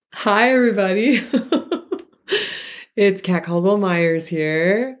Hi, everybody. It's Kat Caldwell Myers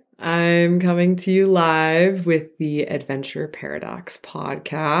here. I'm coming to you live with the Adventure Paradox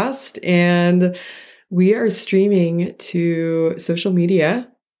podcast, and we are streaming to social media.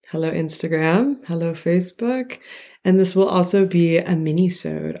 Hello, Instagram. Hello, Facebook. And this will also be a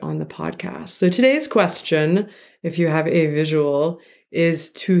mini-sode on the podcast. So today's question, if you have a visual,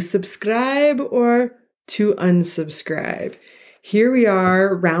 is to subscribe or to unsubscribe. Here we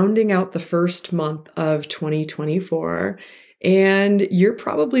are rounding out the first month of 2024, and you're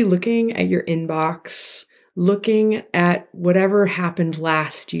probably looking at your inbox, looking at whatever happened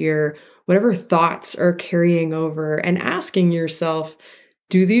last year, whatever thoughts are carrying over, and asking yourself,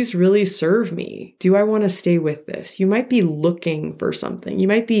 do these really serve me? Do I want to stay with this? You might be looking for something. You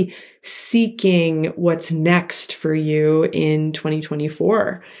might be seeking what's next for you in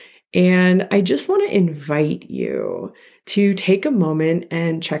 2024. And I just want to invite you to take a moment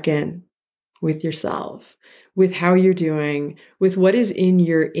and check in with yourself, with how you're doing, with what is in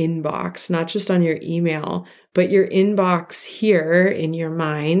your inbox, not just on your email, but your inbox here in your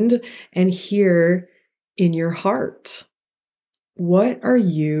mind and here in your heart. What are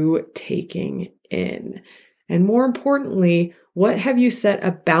you taking in? And more importantly, what have you set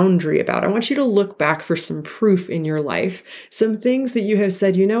a boundary about? I want you to look back for some proof in your life, some things that you have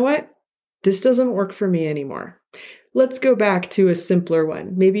said, you know what? This doesn't work for me anymore. Let's go back to a simpler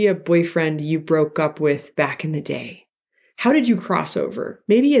one. Maybe a boyfriend you broke up with back in the day. How did you cross over?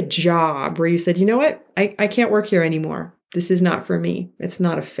 Maybe a job where you said, you know what? I can't work here anymore. This is not for me. It's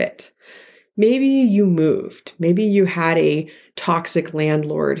not a fit. Maybe you moved. Maybe you had a toxic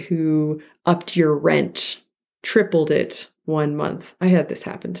landlord who upped your rent, tripled it 1 month. I had this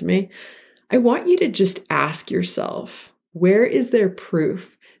happen to me. I want you to just ask yourself, where is there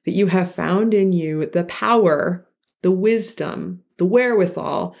proof that you have found in you the power, the wisdom, the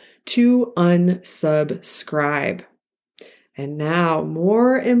wherewithal to unsubscribe? And now,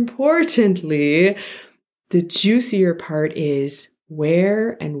 more importantly, the juicier part is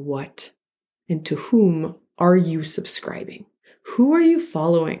where and what and to whom are you subscribing? Who are you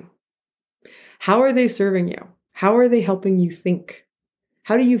following? How are they serving you? How are they helping you think?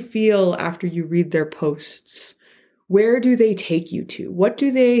 How do you feel after you read their posts? Where do they take you to? What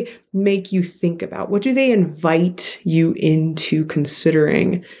do they make you think about? What do they invite you into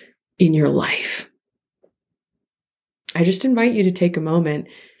considering in your life? I just invite you to take a moment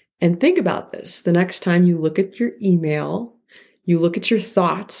and think about this. The next time you look at your email, you look at your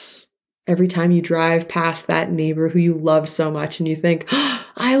thoughts, every time you drive past that neighbor who you love so much and you think, oh,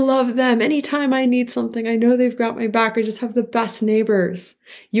 I love them. Anytime I need something, I know they've got my back. I just have the best neighbors.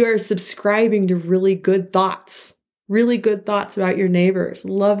 You are subscribing to really good thoughts about your neighbors.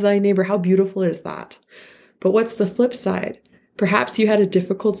 Love thy neighbor. How beautiful is that? But what's the flip side? Perhaps you had a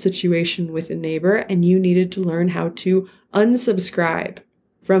difficult situation with a neighbor and you needed to learn how to unsubscribe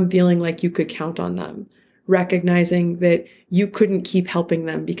from feeling like you could count on them, recognizing that you couldn't keep helping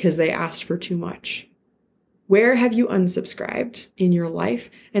them because they asked for too much. Where have you unsubscribed in your life?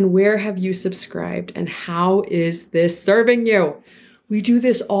 And where have you subscribed? And how is this serving you? We do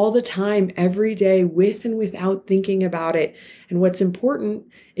this all the time, every day, with and without thinking about it. And what's important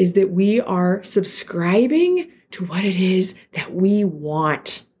is that we are subscribing to what it is that we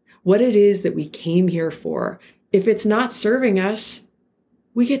want, what it is that we came here for. If it's not serving us,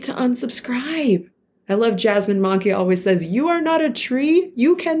 we get to unsubscribe. I love Jasmine Monkey always says, you are not a tree,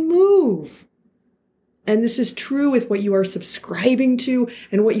 you can move. And this is true with what you are subscribing to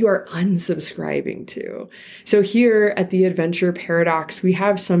and what you are unsubscribing to. So here at the Adventure Paradox, we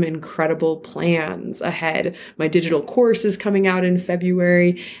have some incredible plans ahead. My digital course is coming out in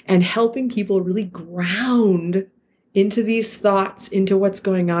February and helping people really ground into these thoughts, into what's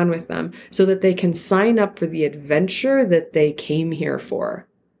going on with them so that they can sign up for the adventure that they came here for.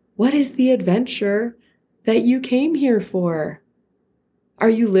 What is the adventure that you came here for? Are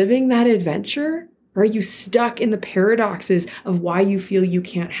you living that adventure? Or are you stuck in the paradoxes of why you feel you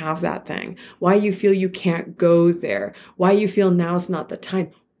can't have that thing? Why you feel you can't go there? Why you feel now's not the time?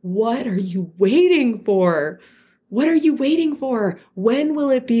 What are you waiting for? What are you waiting for? When will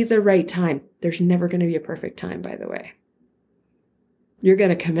it be the right time? There's never going to be a perfect time, by the way. You're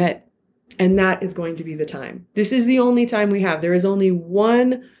going to commit, and that is going to be the time. This is the only time we have. There is only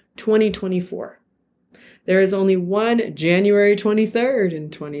one 2024. There is only one January 23rd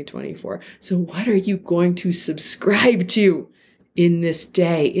in 2024. So what are you going to subscribe to in this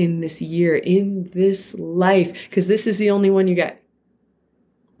day, in this year, in this life? Because this is the only one you get.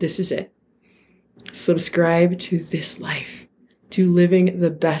 This is it. Subscribe to this life, to living the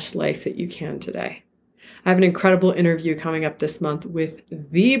best life that you can today. I have an incredible interview coming up this month with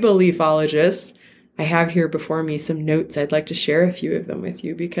the Beliefologist. I have here before me some notes. I'd like to share a few of them with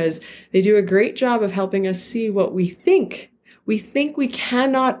you because they do a great job of helping us see what we think. We think we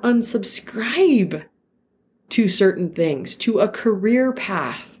cannot unsubscribe to certain things, to a career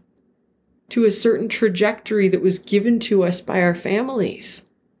path, to a certain trajectory that was given to us by our families.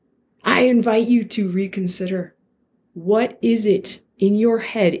 I invite you to reconsider. What is it in your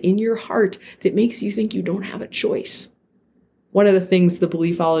head, in your heart, that makes you think you don't have a choice? One of the things the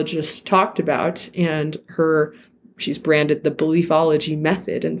Beliefologist talked about, and she's branded the Beliefology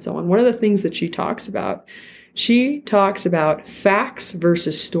method and so on. One of the things that she talks about facts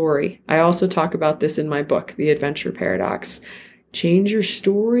versus story. I also talk about this in my book, The Adventure Paradox. Change your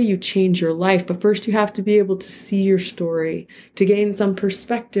story, you change your life. But first you have to be able to see your story, to gain some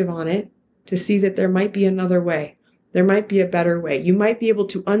perspective on it, to see that there might be another way. There might be a better way. You might be able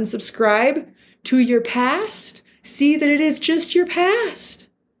to unsubscribe to your past, see that it is just your past,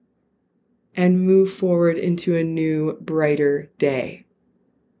 and move forward into a new, brighter day.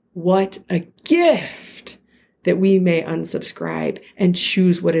 What a gift that we may unsubscribe and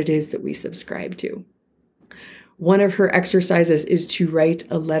choose what it is that we subscribe to. One of her exercises is to write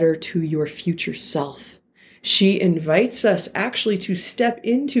a letter to your future self. She invites us actually to step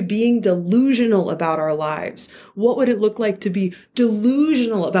into being delusional about our lives. What would it look like to be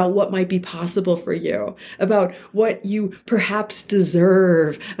delusional about what might be possible for you, about what you perhaps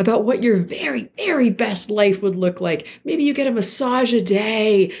deserve, about what your very, very best life would look like? Maybe you get a massage a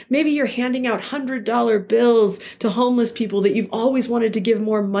day. Maybe you're handing out $100 bills to homeless people that you've always wanted to give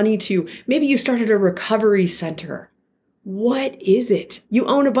more money to. Maybe you started a recovery center. What is it? You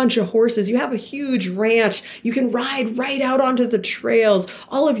own a bunch of horses. You have a huge ranch. You can ride right out onto the trails.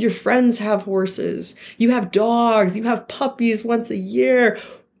 All of your friends have horses. You have dogs. You have puppies once a year.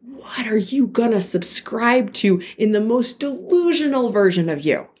 What are you gonna subscribe to in the most delusional version of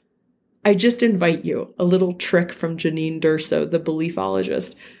you? I just invite you, a little trick from Janine Durso, the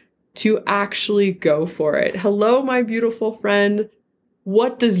Beliefologist, to actually go for it. Hello, my beautiful friend.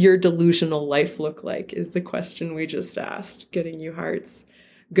 What does your delusional life look like is the question we just asked, getting you hearts.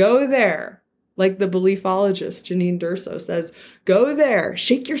 Go there. Like the Beliefologist, Janine Durso says, go there,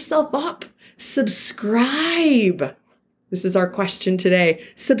 shake yourself up, subscribe. This is our question today.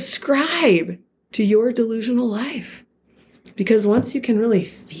 Subscribe to your delusional life. Because once you can really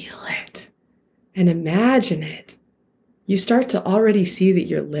feel it and imagine it, you start to already see that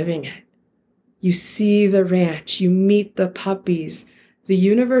you're living it. You see the ranch, you meet the puppies. The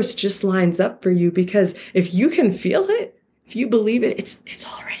universe just lines up for you because if you can feel it, if you believe it, it's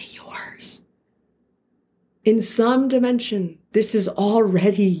already yours. In some dimension, this is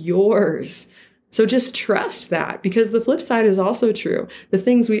already yours. So just trust that, because the flip side is also true. The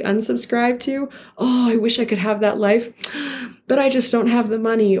things we unsubscribe to, I wish I could have that life, but I just don't have the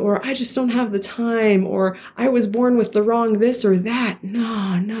money, or I just don't have the time, or I was born with the wrong this or that.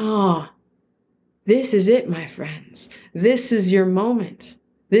 No. This is it, my friends. This is your moment.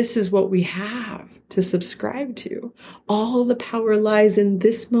 This is what we have to subscribe to. All the power lies in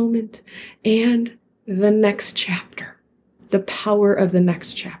this moment and the next chapter. The power of the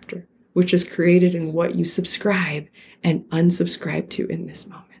next chapter, which is created in what you subscribe and unsubscribe to in this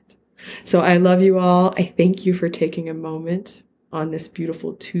moment. So I love you all. I thank you for taking a moment on this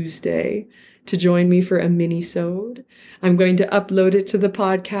beautiful Tuesday to join me for a mini-sode. I'm going to upload it to the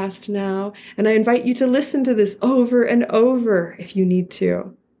podcast now, and I invite you to listen to this over and over if you need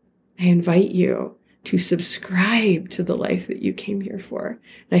to. I invite you to subscribe to the life that you came here for.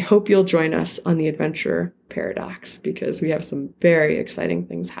 And I hope you'll join us on the Adventure Paradox, because we have some very exciting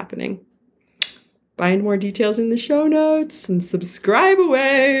things happening. Find more details in the show notes and subscribe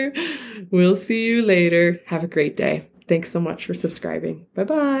away. We'll see you later. Have a great day. Thanks so much for subscribing.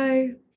 Bye-bye.